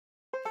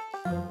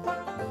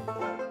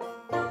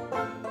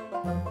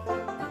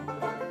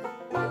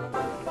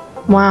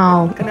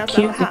Wow. Can I also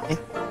Cute. have a hat?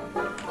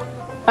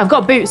 I've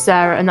got boots,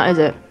 Sarah, and that is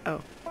it.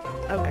 Oh,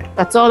 okay.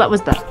 That's all that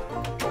was there.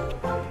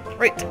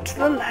 Right, to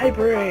the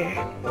library.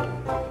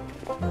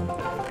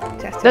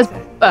 Chest, There's... chest,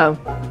 chest. Oh.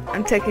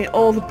 I'm taking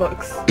all the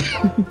books.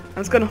 I'm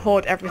just gonna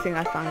hoard everything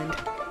I find.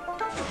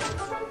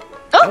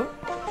 Oh!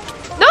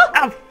 No!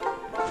 Ow!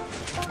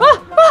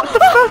 What the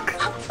fuck?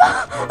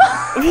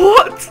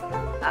 What?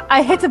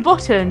 I hit a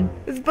button.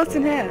 There's a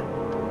button here.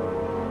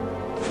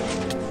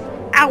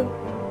 Ow!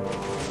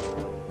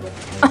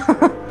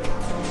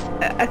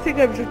 I think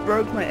I've just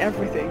broke my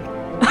everything.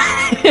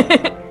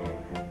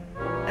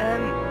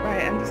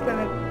 Right, I'm just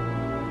gonna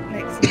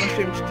make some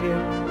mushroom stew.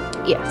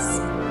 Yes.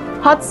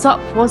 Hodsop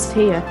was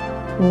here.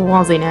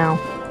 Was he now?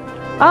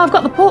 Oh, I've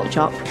got the pork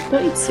chop.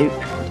 Don't need soup.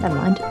 Never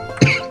mind. Oh,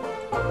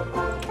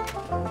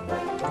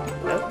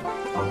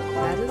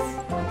 ladders.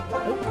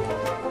 Oh,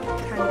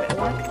 tiny bit of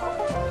lag.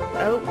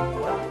 Oh,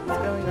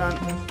 what's going on?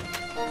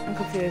 I'm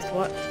confused.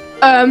 What?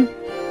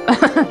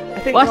 I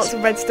think what? lots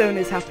of redstone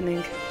is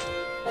happening.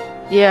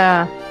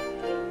 Yeah.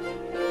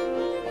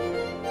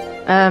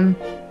 Oh,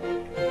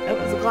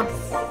 there's a glass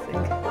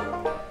thing.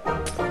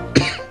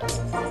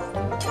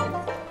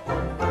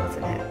 What's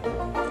in here?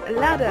 A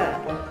ladder.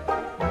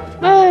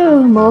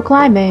 Oh, more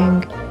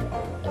climbing.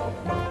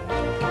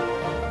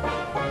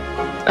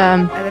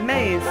 And a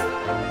maze.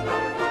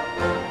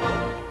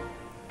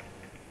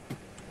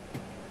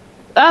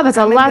 Oh, there's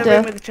a I'm in the ladder.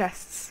 room with the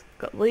chests.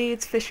 Got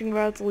leads, fishing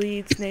rods,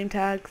 leads, name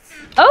tags.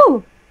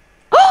 Oh!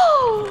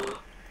 Oh!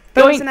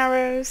 Bows and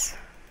arrows.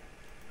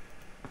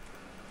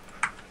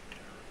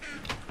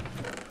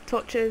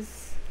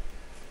 Torches.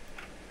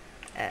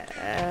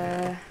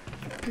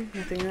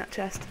 Nothing in that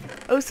chest.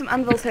 Oh, some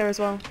anvils here as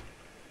well.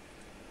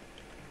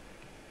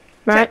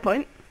 Right.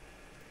 Checkpoint.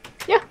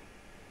 Yeah.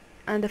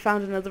 And I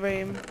found another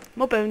room.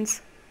 More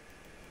bones.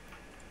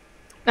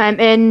 I'm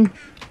in.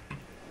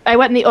 I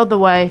went the other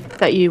way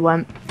that you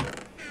went.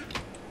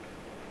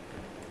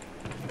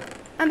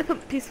 And a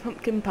piece of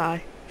pumpkin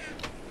pie.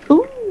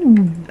 Ooh.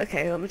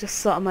 Okay, let me just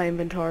sort out my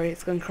inventory.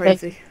 It's gone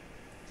crazy.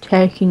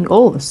 Taking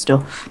all the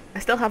stuff. I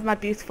still have my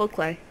beautiful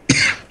clay.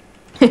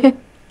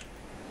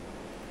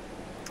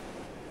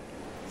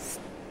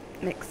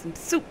 Make some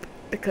soup,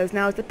 because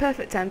now is the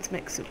perfect time to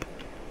make soup.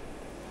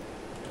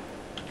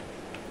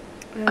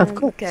 Of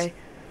course. Okay.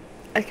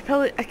 I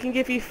can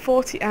give you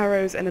 40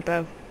 arrows and a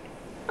bow.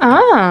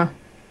 Ah.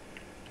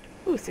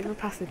 Ooh, single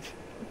passage.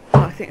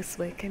 Oh, I think this is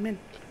the way it came in.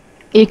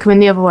 You coming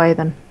the other way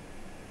then?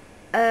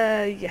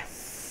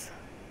 Yes.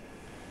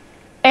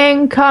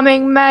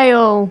 Incoming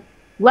mail.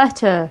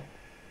 Letter.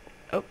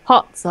 Oh.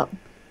 Hots up.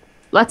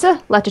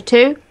 Letter. Letter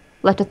 2.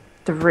 Letter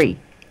 3.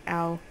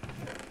 Ow.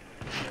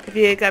 Have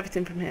you got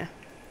everything from here?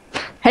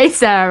 Hey,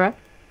 Sarah.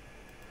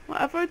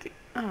 What, I've already...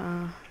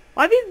 Ah.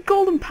 Why have you got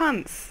golden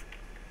pants?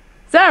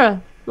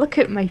 Sarah, look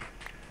at my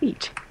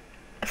feet.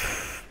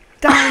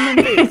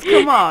 Diamond boots,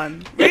 come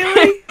on.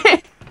 Really?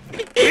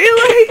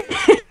 Really?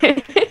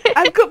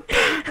 I've got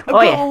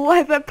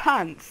leather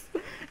pants.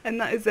 And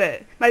that is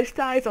it. My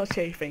thighs are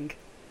chafing.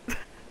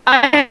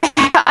 I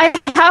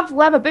have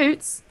leather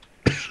boots.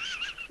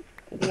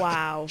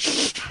 Wow.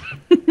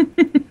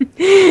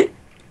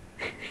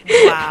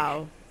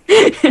 Wow.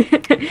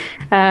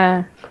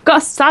 Got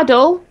a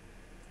saddle.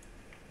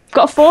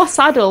 Got 4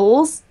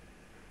 saddles.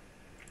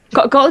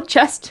 Got a gold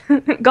chest.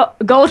 Got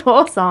gold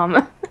horse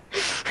armor.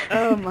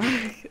 Oh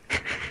my.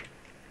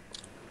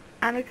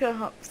 Annika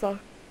Hopstock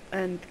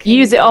and King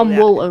Use it on Dolyak.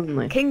 wool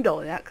only. King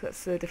Dolyak,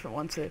 that's a different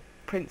one to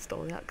Prince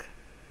Dolyak.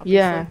 Obviously.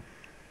 Yeah.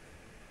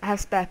 I have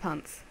spare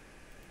pants.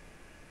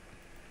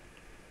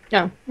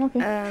 Oh,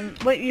 okay.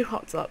 Weren't you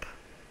hots up?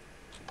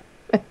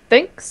 I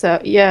think so,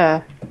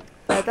 yeah.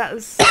 That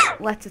was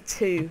letter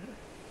 2.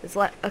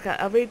 Okay,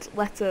 I'll read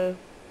letter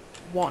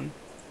 1.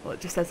 Well, it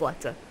just says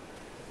letter.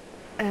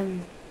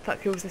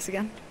 Fuck, who was this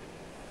again?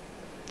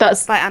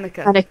 That's By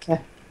Annika.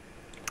 Annika.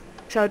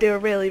 Shall I do a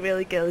really,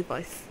 really girly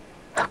voice?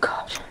 Oh,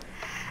 God.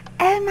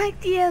 Oh, my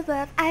dear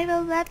love, I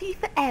will love you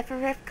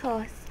forever, of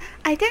course.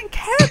 I don't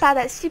care about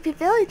that stupid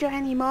villager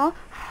anymore.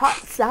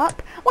 Hots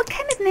up. What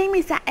kind of name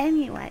is that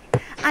anyway?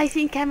 I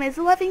think I'm his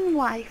loving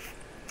wife.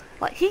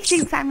 Well, he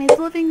thinks I'm his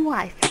loving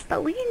wife,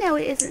 but we know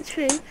it isn't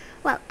true.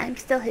 Well, I'm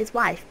still his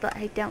wife, but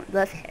I don't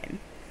love him.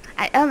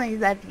 I only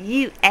love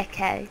you,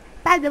 Echo.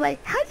 By the way,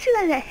 how'd you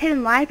like that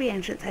hidden library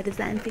entrance I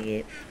designed for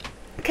you?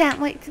 Can't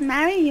wait to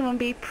marry you and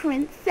be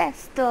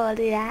Princess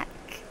Dolyak.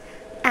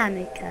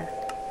 Annika.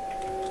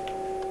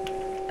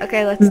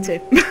 Okay, letter 2.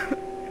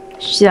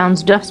 She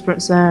sounds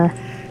desperate, Sarah.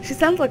 She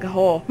sounds like a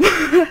whore.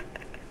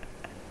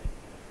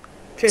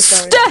 True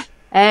story.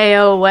 Stay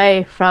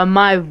away from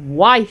my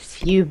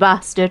wife, you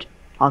bastard.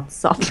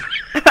 Odds off.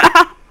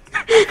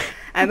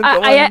 And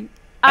I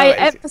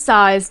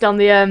emphasised on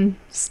the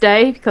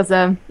stay because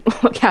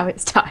look how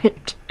it's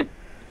timed.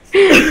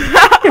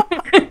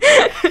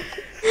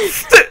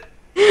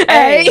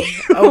 Hey,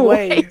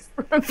 away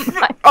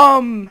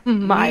from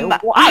my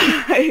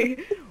wife.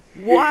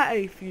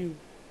 Wife, you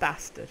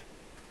bastard!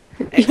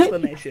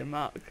 Exclamation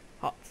mark.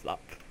 Hot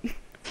slap.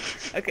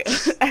 Okay,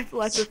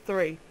 letter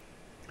 3.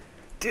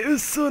 Dear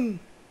son,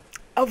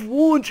 I've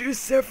warned you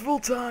several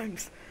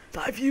times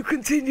that if you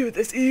continue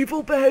this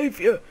evil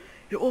behaviour,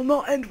 it will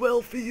not end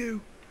well for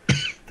you.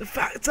 The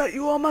fact that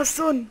you are my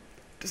son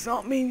does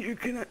not mean you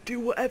can do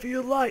whatever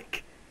you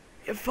like.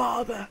 Your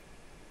father.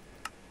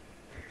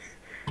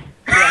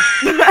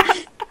 Yeah.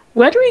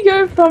 Where do we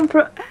go from?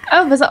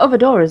 Oh, there's that other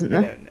door, isn't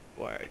I there? don't know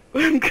where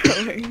I'm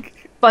going.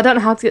 But I don't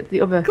know how to get to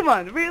the other. Come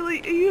on,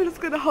 really? Are you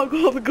just gonna hog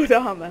all the good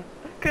armour?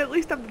 Could at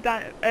least have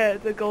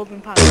the golden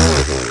pants.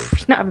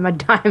 You're not having my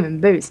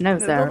diamond boots, no, No,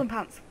 Sarah. golden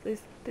pants,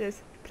 please,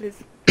 please,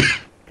 please,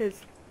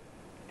 please.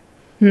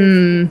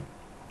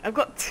 I've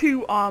got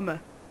 2 armour.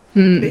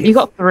 You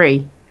got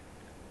 3.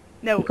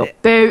 No, You got 2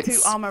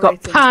 boots, armour got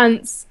rating.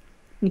 pants,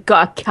 you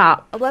got a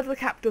cap. A leather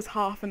cap does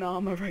half an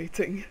armour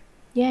rating.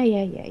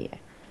 Yeah.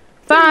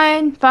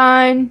 Fine,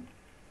 fine.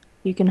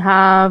 You can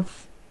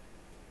have...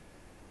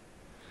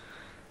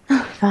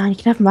 Fine, you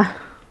can have my...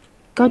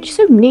 God, you're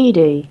so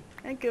needy.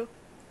 Thank you.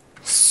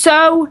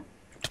 So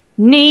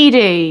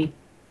needy.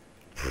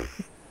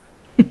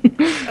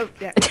 Oh,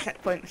 yeah,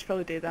 checkpoint. I should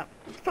probably do that.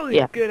 It's probably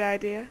Yeah. a good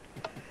idea.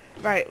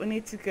 Right, we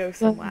need to go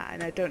somewhere,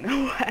 and I don't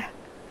know where.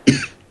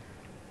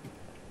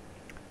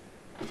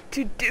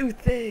 To do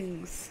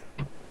things.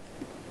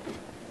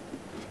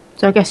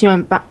 So I guess you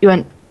went back. You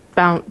went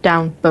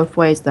down both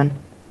ways then.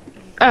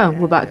 Oh, Yeah,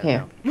 we're I back don't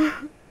here. know.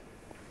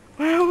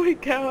 Where are we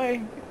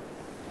going?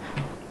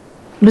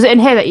 Was it in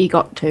here that you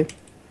got to?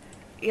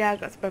 Yeah, I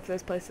got to both of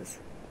those places.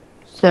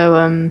 So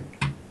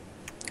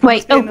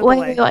wait. Must be Oh, another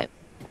wait. way.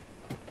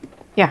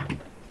 Yeah.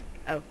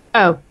 Oh.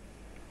 Oh.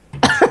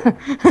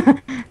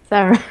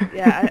 Sarah.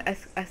 Yeah,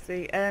 I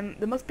see. There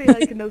must be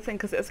like another thing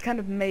because it's kind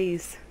of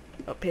maze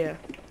up here.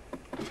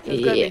 So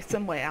there's gotta Yeah. be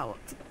some way out.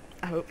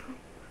 I hope.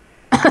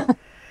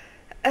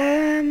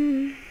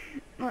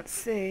 Let's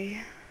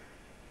see.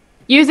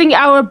 Using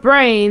our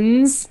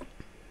brains.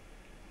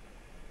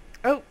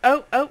 Oh!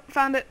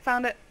 Found it.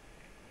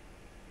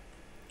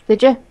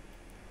 Did you?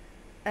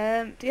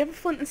 Do you have a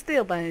flint and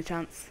steel by any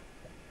chance?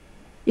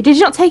 Did you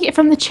not take it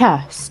from the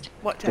chest?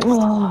 What chest?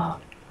 Oh.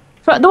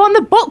 The one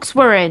the books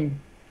were in.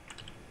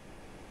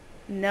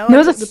 No, There I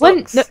was a took the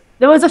flint. books.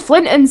 There was a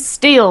flint and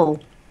steel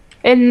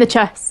in the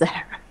chest,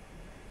 Sarah.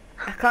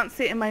 I can't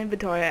see it in my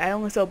inventory. I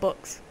only saw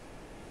books.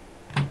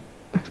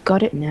 I've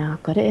got it now.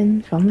 I've got it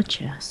in from the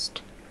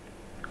chest.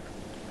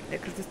 Yeah,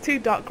 because there's 2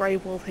 dark grey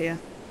wolves here.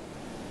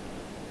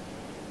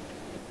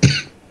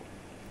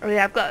 Oh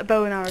yeah, I've got a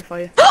bow and arrow for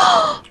you.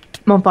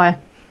 I'm on fire.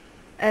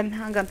 Hang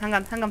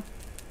on.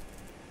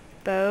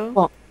 Bow.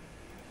 What?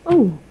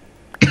 Oh,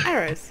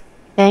 Arrows.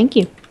 thank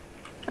you.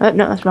 No,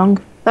 that's wrong.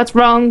 That's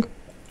wrong.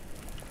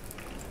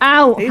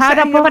 Ow! Are you How do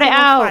I setting put it yourself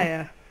on out?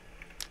 fire?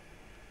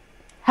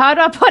 How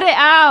do I put it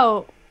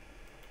out?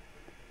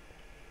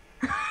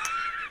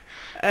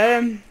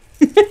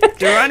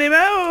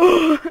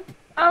 Geronimo!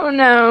 Oh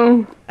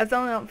no. I was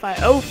only on fire.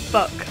 Oh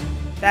fuck.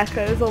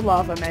 There's a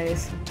lava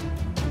maze.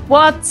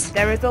 What?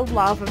 There is a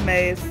lava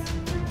maze.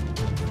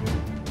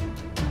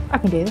 I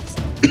can do this.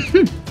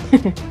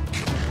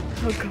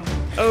 Oh god.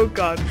 Oh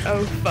god.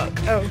 Oh fuck.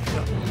 Oh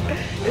fuck.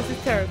 This is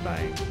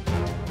terrifying.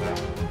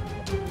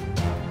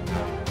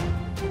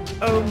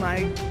 Oh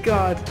my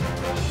god.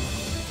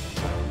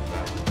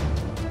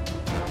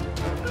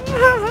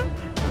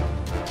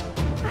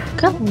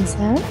 Come on,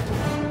 Sarah.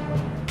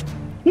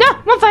 No,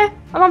 I'm on fire.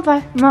 I'm on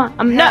fire.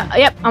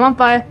 Yep, I'm on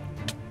fire.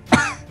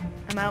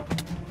 I'm out.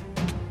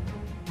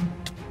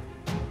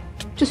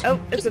 Just. Oh,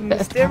 it's just a bit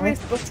of mysterious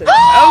fire. button.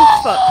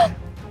 Oh fuck.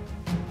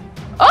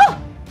 Oh!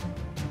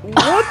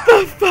 What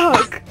the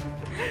fuck?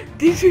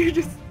 Did you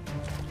just...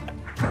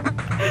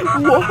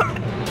 What?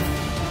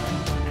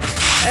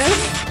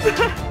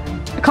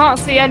 I can't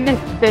see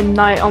anything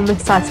like on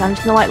this side, so I'm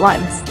just gonna light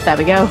this. There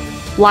we go.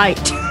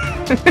 Light.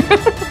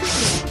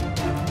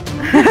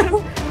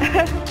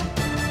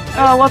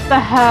 Oh, what the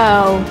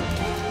hell?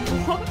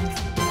 What?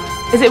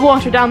 Is it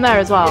water down there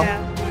as well? Yeah.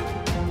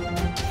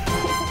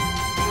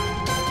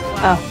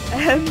 Oh.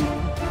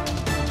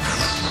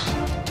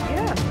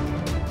 Yeah.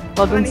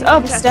 Well, Funny oh,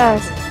 the chest.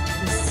 stairs.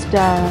 The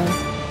stairs.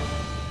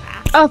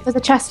 Oh, there's a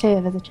chest here.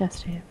 There's a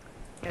chest here.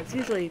 Yeah, it's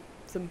usually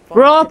some form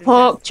Raw of hidden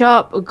pork chest.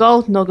 chop, a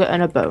gold nugget,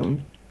 and a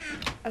bone.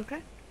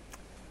 Okay.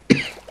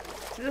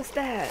 To the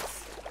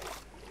stairs.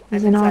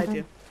 There's I'm an inside oven.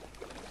 you.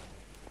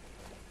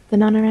 The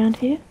none around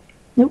here?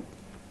 Nope.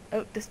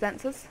 Oh,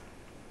 dispensers.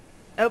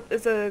 Oh,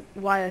 there's a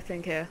wire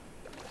thing here.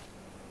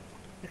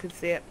 I can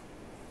see it.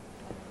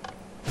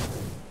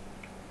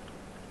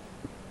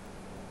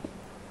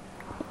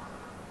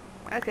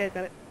 Okay,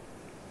 got it.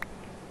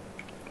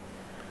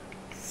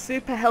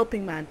 Super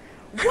Helping Man.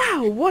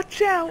 Wow,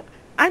 watch out!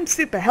 I'm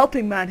Super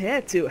Helping Man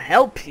here to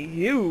help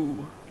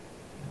you.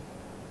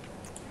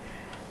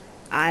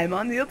 I'm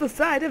on the other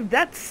side of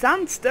that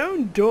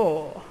sandstone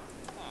door.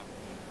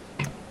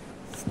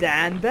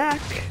 Stand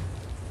back.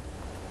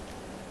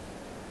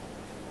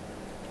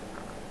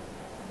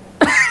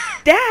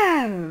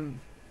 Damn!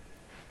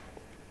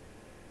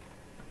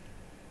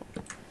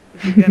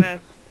 Is he gonna...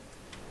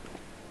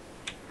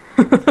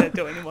 Don't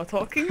do any more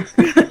talking.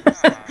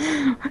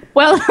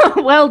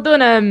 Well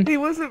done, He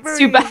wasn't very...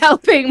 super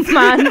helping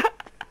man.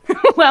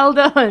 Well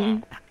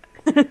done.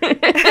 He's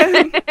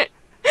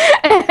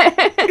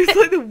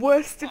like the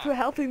worst super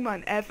helping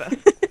man ever.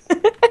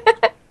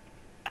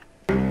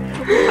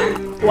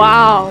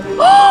 Wow.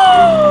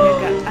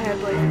 I have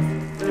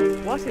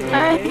blazes. What is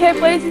I it? hate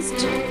blazes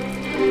too.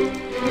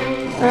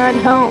 I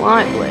don't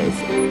like blazes.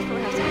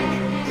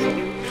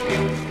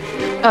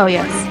 Oh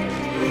yes.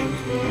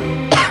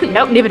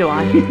 Nope, neither do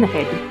I. I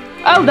hate them.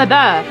 Oh, they're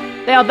there.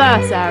 They are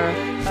there, Sarah.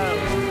 Oh.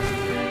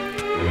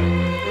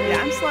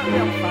 Yeah, I'm slightly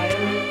on fire.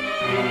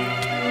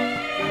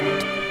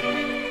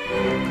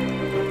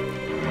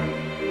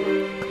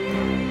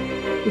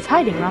 He's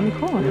hiding around the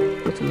corner.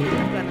 Little leader.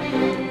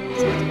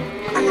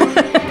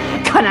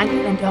 Can't I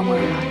get them? Don't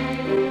worry about it.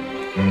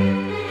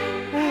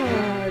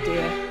 Oh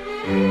dear.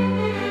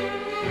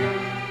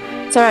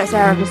 It's alright,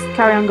 Sarah. Just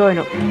carry on going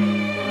up.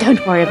 Don't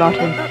worry about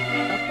him. Up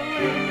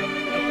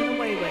and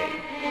away, way.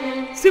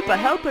 Super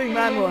helping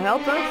man will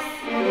help us.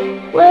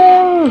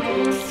 Whoa!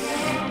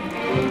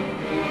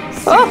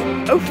 Oh!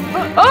 Oh!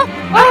 Oh!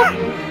 Oh!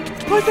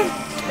 Poison!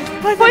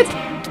 Poisoned!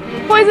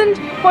 Poisoned!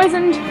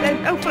 Poisoned!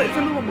 Oh, but it's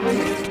another one behind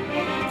us.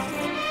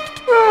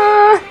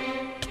 Ah.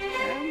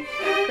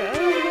 Okay,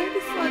 maybe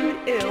slightly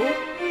ill.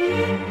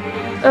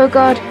 Oh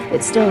god,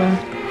 it's still there.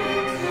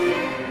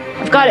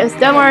 I've got it,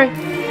 don't worry. I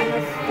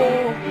have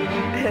 4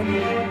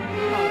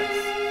 hearts.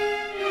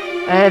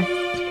 I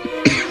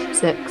have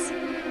 6.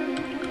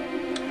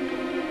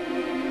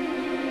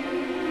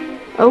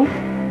 Oh,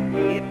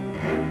 Yep.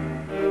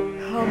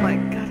 Oh my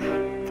god, how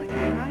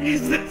fucking high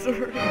is this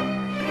room?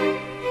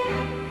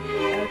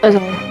 there's a,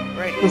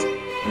 Right.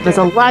 there's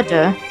a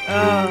ladder,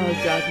 Oh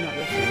god, not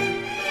this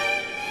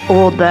one.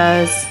 or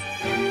there's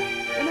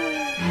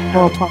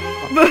more pop.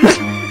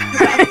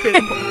 That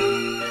didn't work.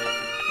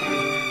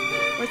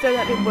 What's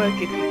that didn't work?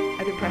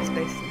 I didn't press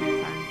space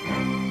in time.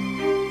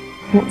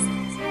 What's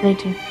need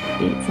to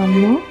eat some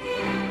more?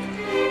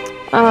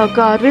 Oh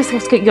god, we just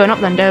have to keep going up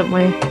then, don't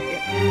we?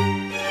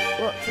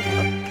 Lots of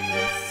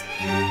upness.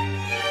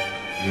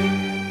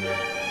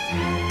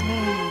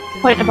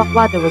 Point about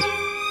ladder was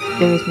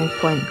there is no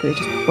point because it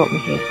just brought me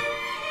here.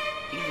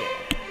 Yeah.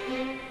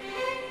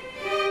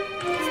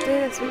 Let's do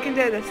this. We can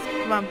do this.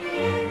 Come on.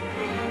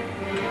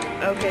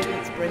 Okay,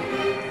 let's sprint.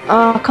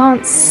 Oh, I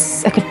can't.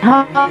 I can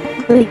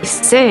hardly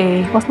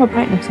see. What's my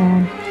brightness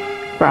on?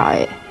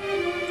 Right.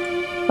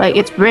 Like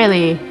it's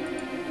really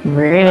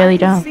I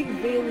down. can see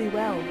really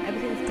well.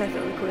 Everything's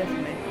perfectly clear for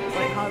me. It's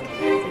like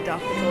hardly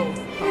dark at all.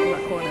 Apart from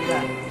that corner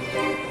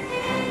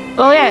there.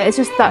 Oh yeah, it's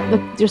just that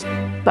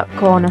that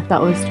corner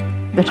that was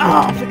the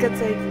Oh, for God's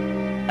sake.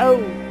 Oh.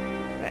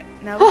 Right,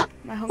 no,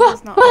 my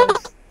hunger's not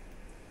close.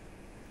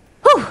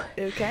 Whew.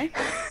 Okay.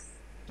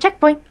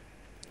 Checkpoint.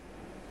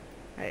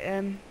 Right,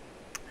 hang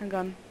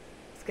on.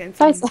 Let's get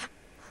into some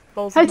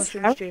balls of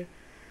mushroom stew.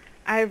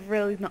 I've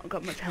really not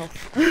got much health.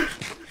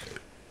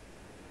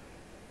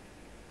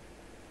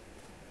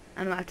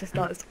 And I have to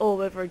start this all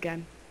over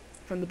again.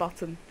 From the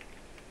bottom.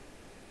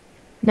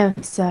 No,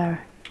 sir.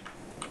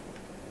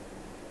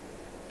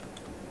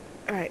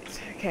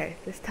 Right, okay.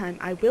 This time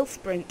I will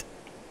sprint.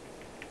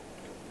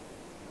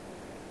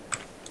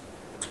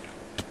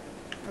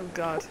 Oh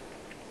god.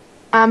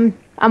 I'm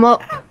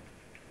up.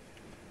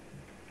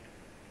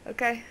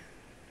 Okay.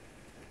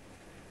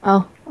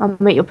 Oh, I'll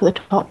meet you up at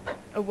the top.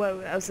 Oh whoa,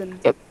 that was an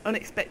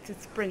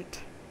unexpected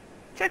sprint.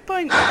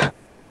 Checkpoint!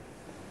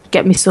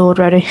 Get me sword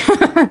ready.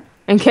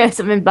 In case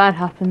something bad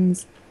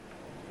happens.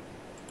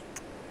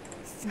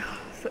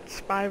 Such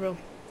spiral.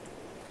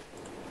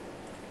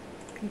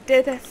 I can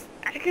do this!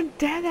 I can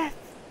do this!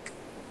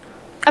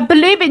 I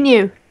believe in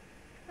you!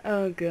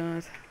 Oh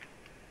god.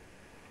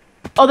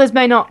 Others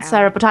may not, Ow.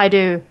 Sarah, but I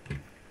do.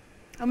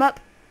 I'm up!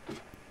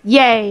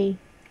 Yay!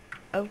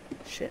 Oh,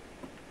 shit.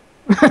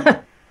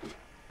 I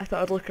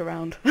thought I'd look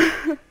around.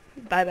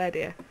 Bad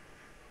idea.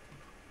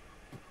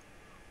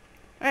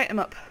 Alright, I'm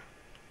up.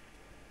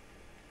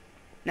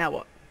 Now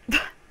what?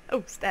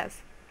 Oh,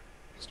 stairs.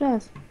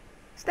 Stairs.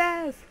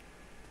 Stairs!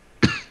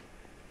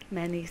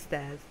 Many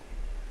stairs.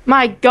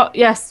 My god,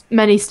 yes,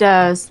 many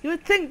stairs. You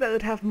would think they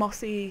would have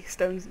mossy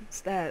stone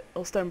stair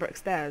or stone brick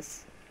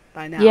stairs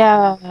by now.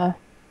 Yeah.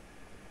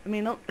 I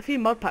mean, a few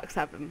mod packs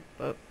have them,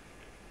 but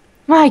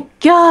My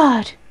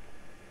god!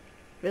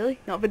 really?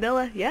 Not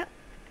vanilla yet?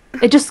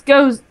 It just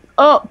goes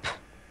up.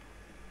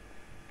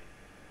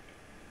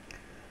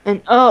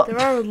 And up. There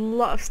are a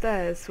lot of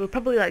stairs. We're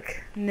probably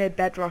like near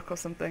bedrock or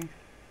something.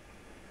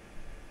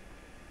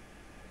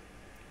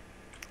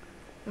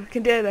 We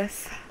can do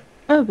this.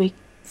 Oh,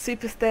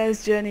 Super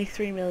Stairs Journey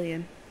 3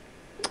 million.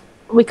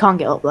 we can't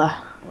get up there.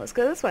 Let's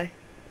go this way.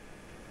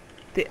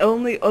 The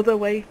only other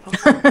way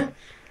possible.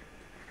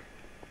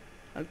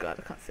 Oh god,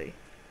 I can't see.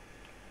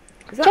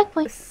 Is that...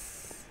 Checkpoint.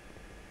 Is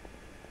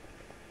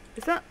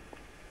that...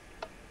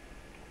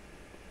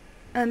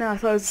 Oh no, I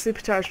thought it was a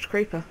supercharged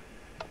creeper.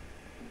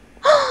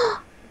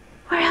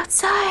 We're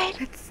outside.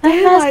 It's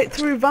daylight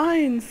through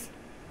vines.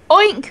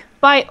 Oink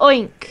by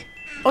oink.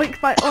 Oink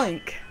by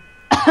oink.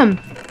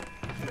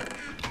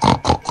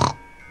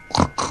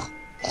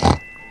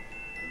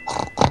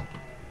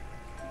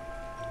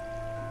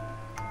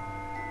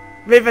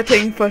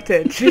 Riveting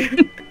footage.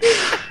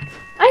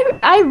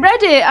 I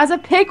read it as a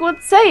pig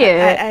would say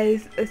it. I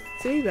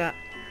see that.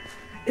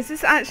 Is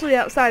this actually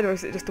outside or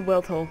is it just a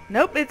world hole?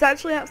 Nope, it's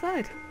actually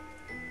outside.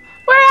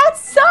 We're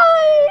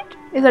outside!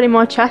 Is there any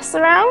more chests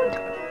around?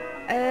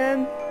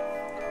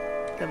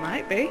 There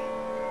might be.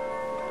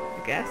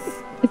 I guess.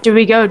 Do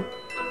we go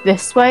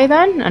this way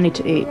then? I need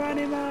to eat.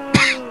 Geronimo!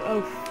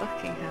 Oh,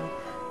 fucking hell.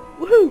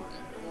 Woohoo!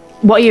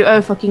 What are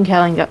you fucking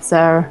killing at,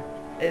 Sarah?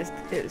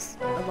 It's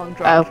a long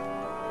drive.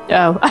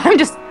 Oh, I'm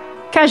just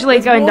casually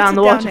There's going down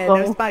the water here,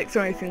 waterfall. no spikes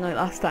or anything like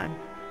last time.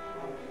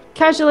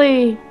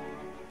 Casually,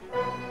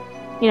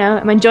 you know,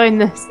 I'm enjoying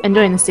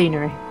the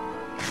scenery.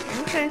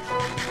 Okay.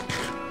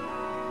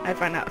 I've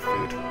run out of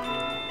food.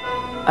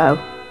 Oh.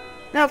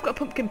 No, I've got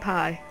pumpkin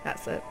pie.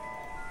 That's it.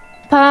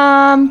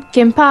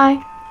 Pumpkin pie.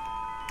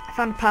 I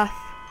found a path.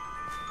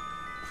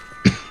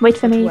 Wait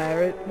for me.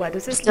 Where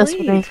does this Just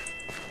for lead?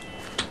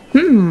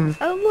 me.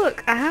 Oh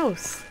look, a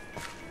house.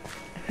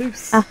 A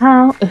hoose. A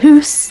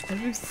hoose. A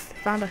hoose.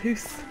 Found a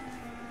hoose.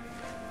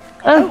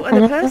 Oh, Oh, and a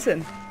another-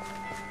 person.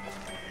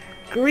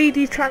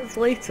 Greedy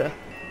translator.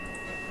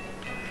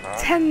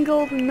 10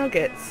 golden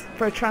nuggets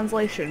for a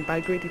translation by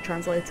Greedy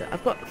Translator.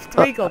 I've got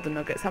 3 golden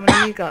nuggets. How many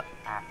have you got?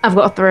 I've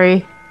got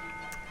 3.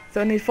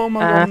 So I need 4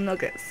 more golden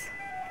nuggets.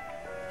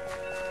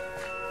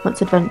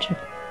 What's adventure?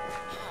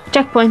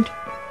 Checkpoint.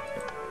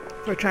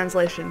 For a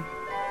translation.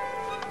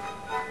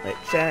 Which,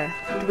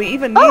 do we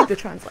even need the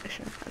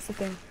translation? That's the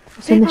thing.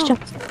 What's in this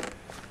chapter?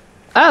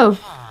 Oh.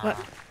 What?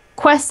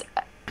 Quest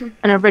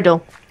and a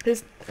riddle.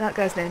 Who's that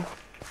guy's name?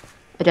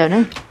 I don't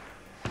know.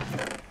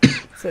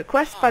 So,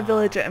 quest by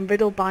villager and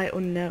riddle by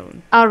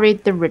unknown. I'll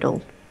read the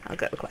riddle. I'll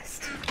get the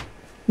quest.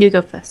 You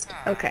go first.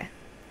 Okay.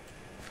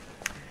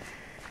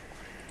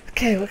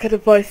 Okay, what kind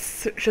of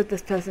voice should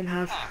this person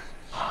have?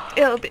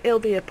 It'll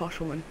be a posh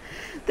woman.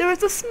 There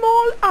is a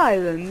small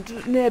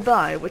island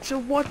nearby with a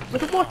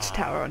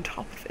watchtower on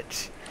top of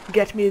it.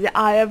 Get me the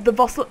eye of the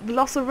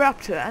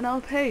velociraptor and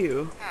I'll pay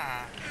you.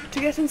 To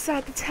get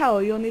inside the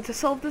tower, you'll need to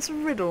solve this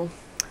riddle.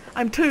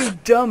 I'm too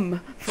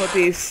dumb for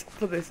these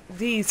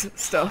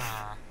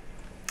stuff.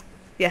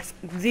 Yes,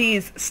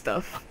 these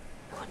stuff.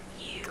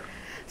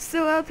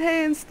 So I'll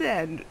pay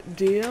instead.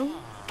 Deal?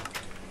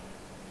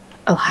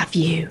 I'll have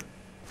you.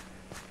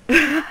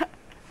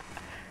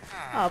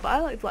 Oh, but I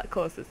like black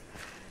horses.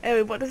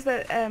 Anyway, what's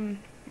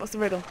the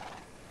riddle?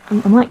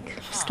 I'm like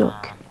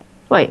stuck.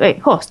 Wait,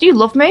 horse, do you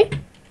love me?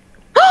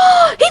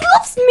 Oh, he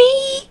loves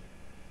me!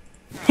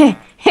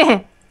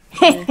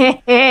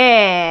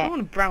 I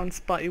want a brown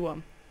spotty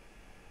one.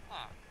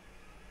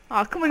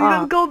 Oh, come on, you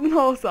got the golden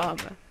horse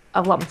armor.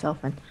 I've let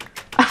myself in.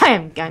 I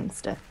am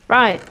gangster.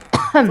 Right.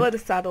 A load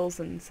of saddles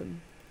and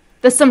some...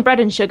 There's some bread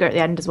and sugar at the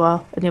end as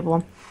well, in the other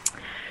one.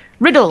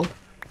 Riddle.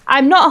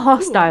 I'm not Ooh, I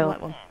hostile,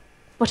 like one.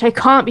 but I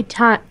can't be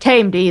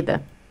tamed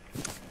either.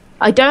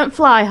 I don't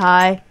fly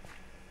high.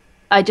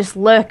 I just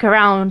lurk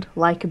around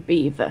like a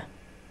beaver.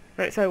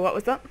 Right, so what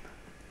was that?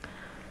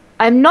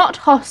 I'm not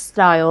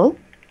hostile,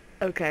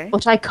 Okay.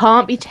 but I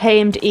can't be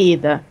tamed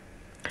either.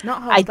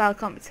 Not hostile,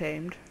 can't be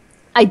tamed.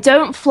 I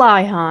don't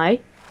fly high.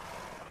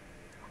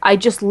 I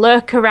just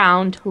lurk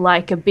around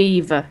like a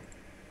beaver.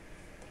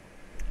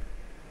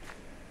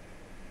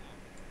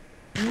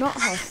 Not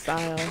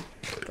hostile,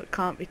 but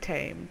can't be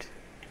tamed.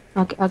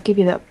 I'll give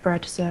you that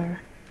bread, Sarah.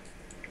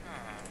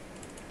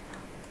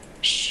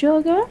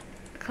 Sugar?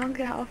 I can't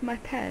get out of my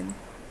pen.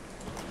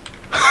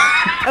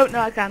 Oh, no,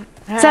 I can.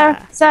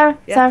 Sarah, Sarah,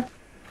 Yeah. Sarah.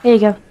 Here you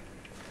go.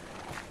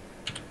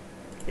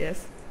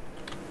 Yes.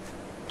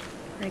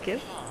 Thank you.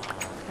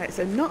 Right,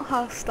 so not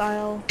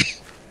hostile,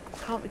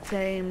 can't be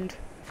tamed.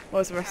 What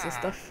was the rest of the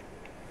stuff?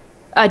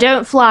 I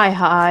don't fly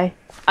high.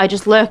 I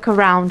just lurk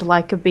around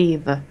like a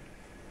beaver.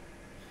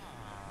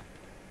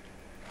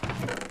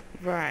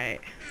 Right.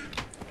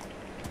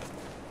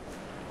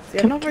 See,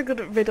 I'm not very good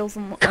at riddles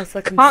unless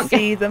I can Can't get-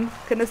 see them.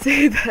 Can I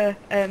see the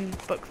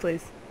book,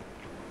 please?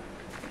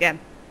 Again,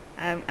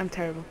 I'm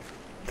terrible.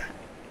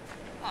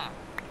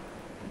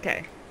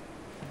 Okay.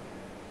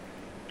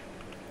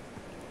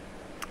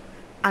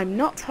 I'm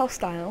not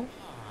hostile,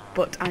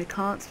 but I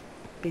can't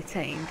be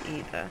tamed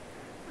either.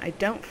 I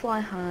don't fly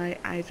high,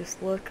 I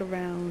just lurk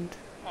around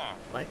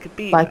like a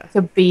beaver. Like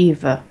a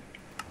beaver.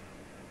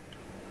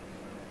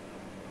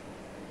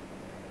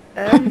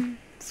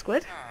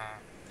 Squid?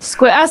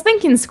 Squid. I was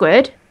thinking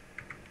squid.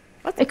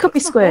 What It could be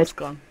what's my horse squid.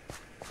 gone?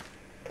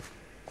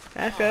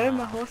 Okay,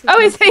 my horse is Oh,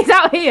 gone. he's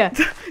out here.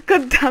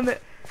 God damn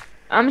it.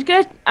 I'm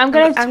gonna I'm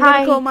tie.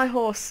 gonna call my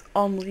horse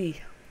Omli.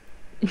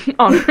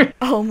 on.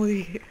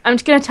 Omli. I'm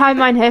just gonna tie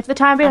mine here for the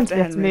time being After until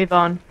we have to Henry. move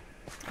on.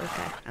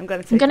 Okay, I'm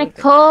gonna take I'm gonna it with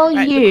me. call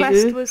Right, you. the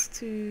quest was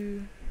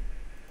to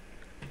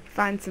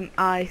find some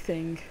eye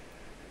thing.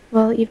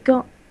 Well, you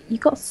got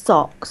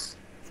socks.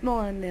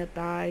 Small and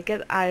nearby. Get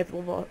the eye of the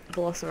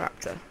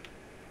velociraptor.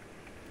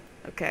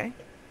 Okay.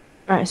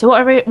 Right. So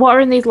what are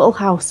in these little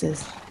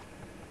houses?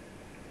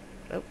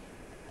 Oh.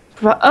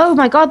 Oh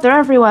my God, they're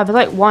everywhere. There's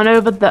like one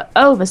over the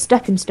the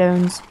stepping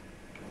stones.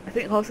 I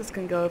think horses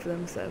can go over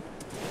them, so.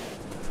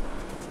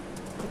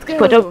 Let's go.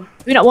 But do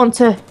we not want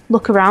to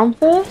look around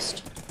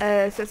first?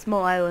 It's a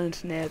small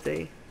island near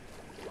the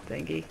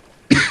thingy.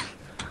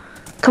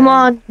 Come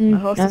on. My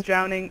horse No. is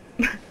drowning.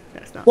 No,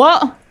 it's not.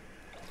 What?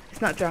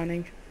 It's not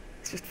drowning.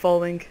 It's just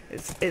falling.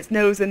 Its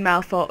nose and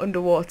mouth are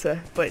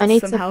underwater, but I need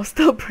it's to- somehow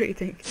still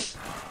breathing.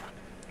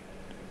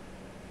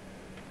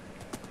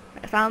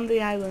 I found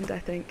the island, I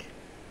think.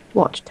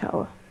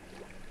 Watchtower.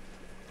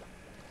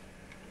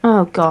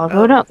 Oh god,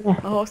 Oh. we're not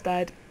gonna... My horse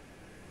died.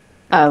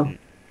 Oh.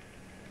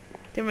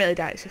 Didn't really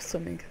die, it's just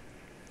swimming.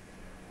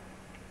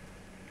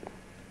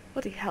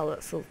 Bloody hell,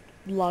 that's a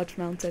large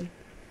mountain.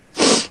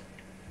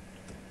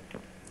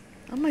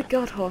 Oh my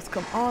god, horse,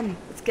 come on.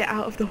 Let's get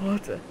out of the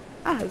water.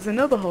 Ah, there's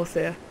another horse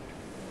here.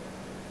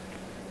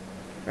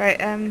 Right,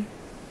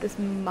 this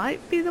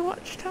might be the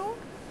watchtower?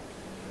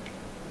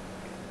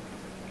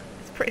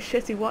 It's a pretty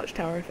shitty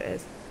watchtower if it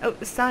is. Oh,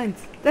 there's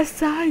signs. There's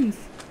signs!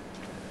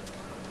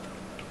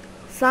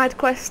 Side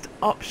quest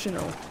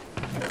optional.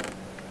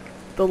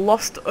 The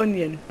Lost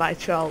Onion by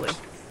Charlie.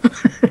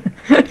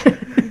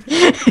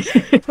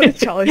 What did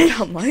Charlie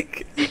sound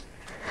like? I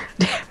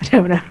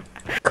don't know.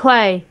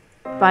 Clay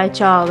by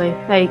Charlie.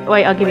 Hey,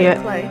 wait, I'll give you it.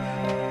 Clay.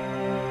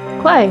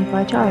 Clay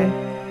by Charlie.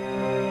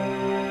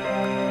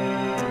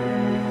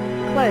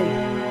 Clay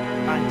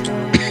by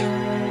Charlie.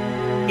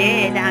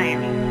 Dear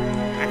Diary,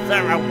 I saw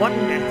a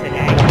wonder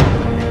today.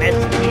 The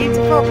most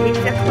beautiful piece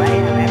of clay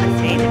I've ever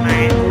seen in my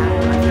entire